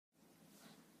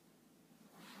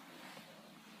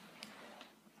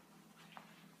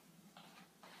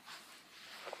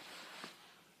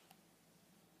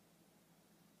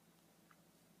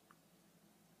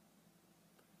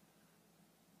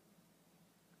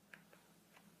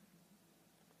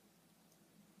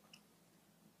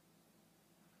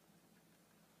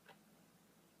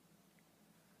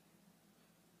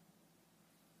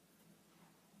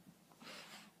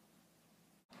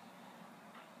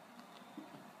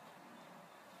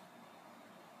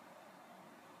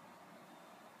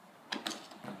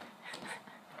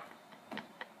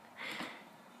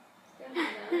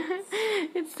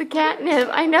It's the catnip.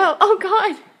 I know. Oh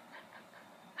God.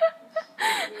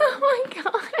 Oh my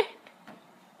God.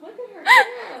 Look at her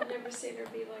tail. I've never seen her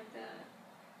be like that.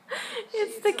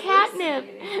 It's She's the catnip.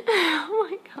 hallucinating. Oh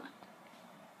my God.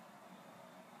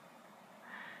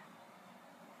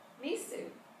 Misu.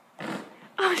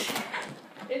 Oh shit.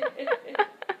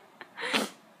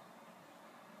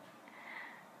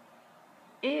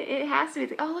 It has to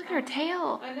be. Oh, look at her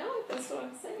tail. I know it. That's what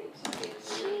I'm saying. She's being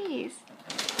weird. Jeez.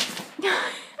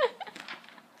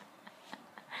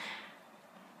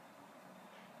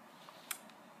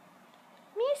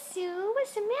 Misu,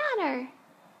 what's the matter?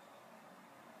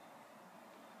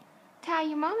 Ty,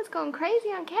 your mama's going crazy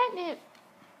on catnip.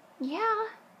 Yeah.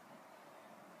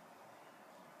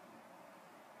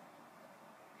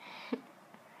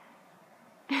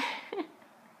 What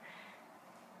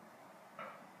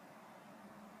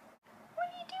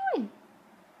are you doing?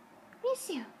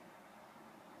 Misu.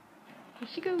 Here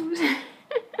she goes.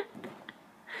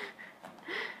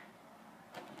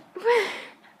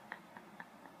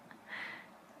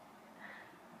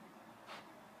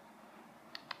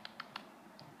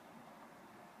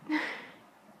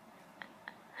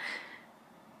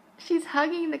 She's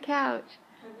hugging the couch.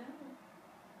 I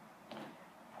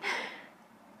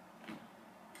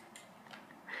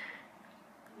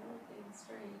know. Being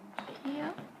strange.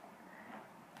 Yep.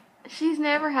 She's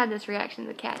never had this reaction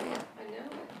to catnip. I know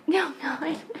it. No,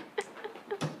 God.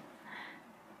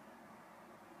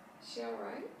 Is she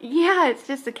alright? Yeah, it's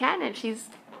just the catnip. She's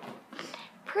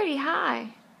pretty high.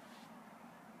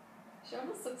 She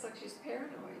almost looks like she's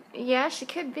paranoid. Yeah, she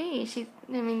could be.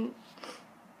 I mean...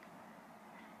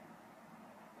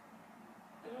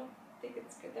 I don't think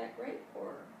it's that great for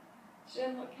her. She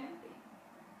doesn't look happy.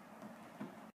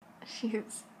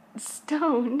 She's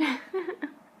stoned.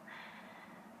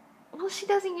 Well, she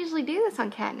doesn't usually do this on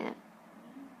catnip.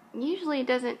 Usually it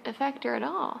doesn't affect her at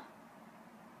all.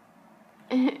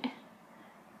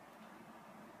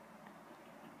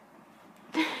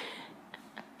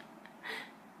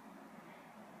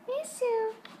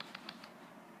 Misu.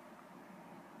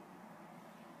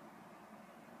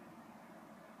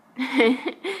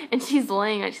 And she's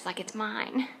laying on it. She's like, it's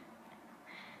mine.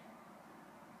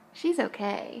 She's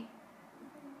okay.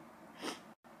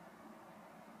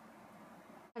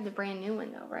 The brand new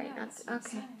one though, right? Yeah, Not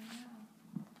okay.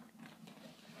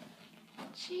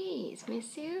 Jeez,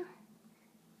 Misu.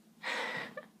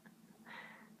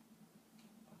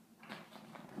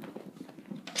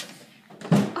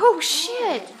 Oh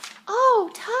shit!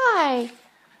 Oh, Ty!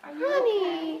 Honey!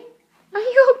 Okay? Are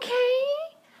you okay?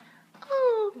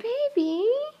 Oh, baby.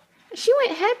 She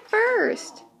went head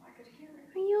first. Oh, I could hear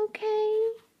it. Are you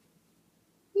okay?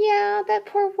 Yeah, that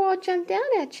poor wall jumped down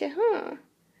at you, huh?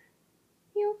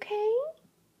 You okay?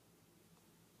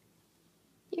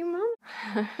 Your mom?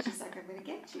 She's like, I'm gonna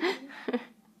get you.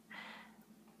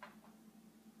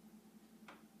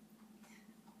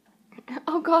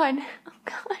 Oh God. Oh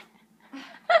God.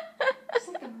 She's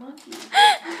like a monkey.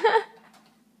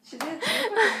 She did. She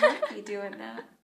looked like a monkey doing that.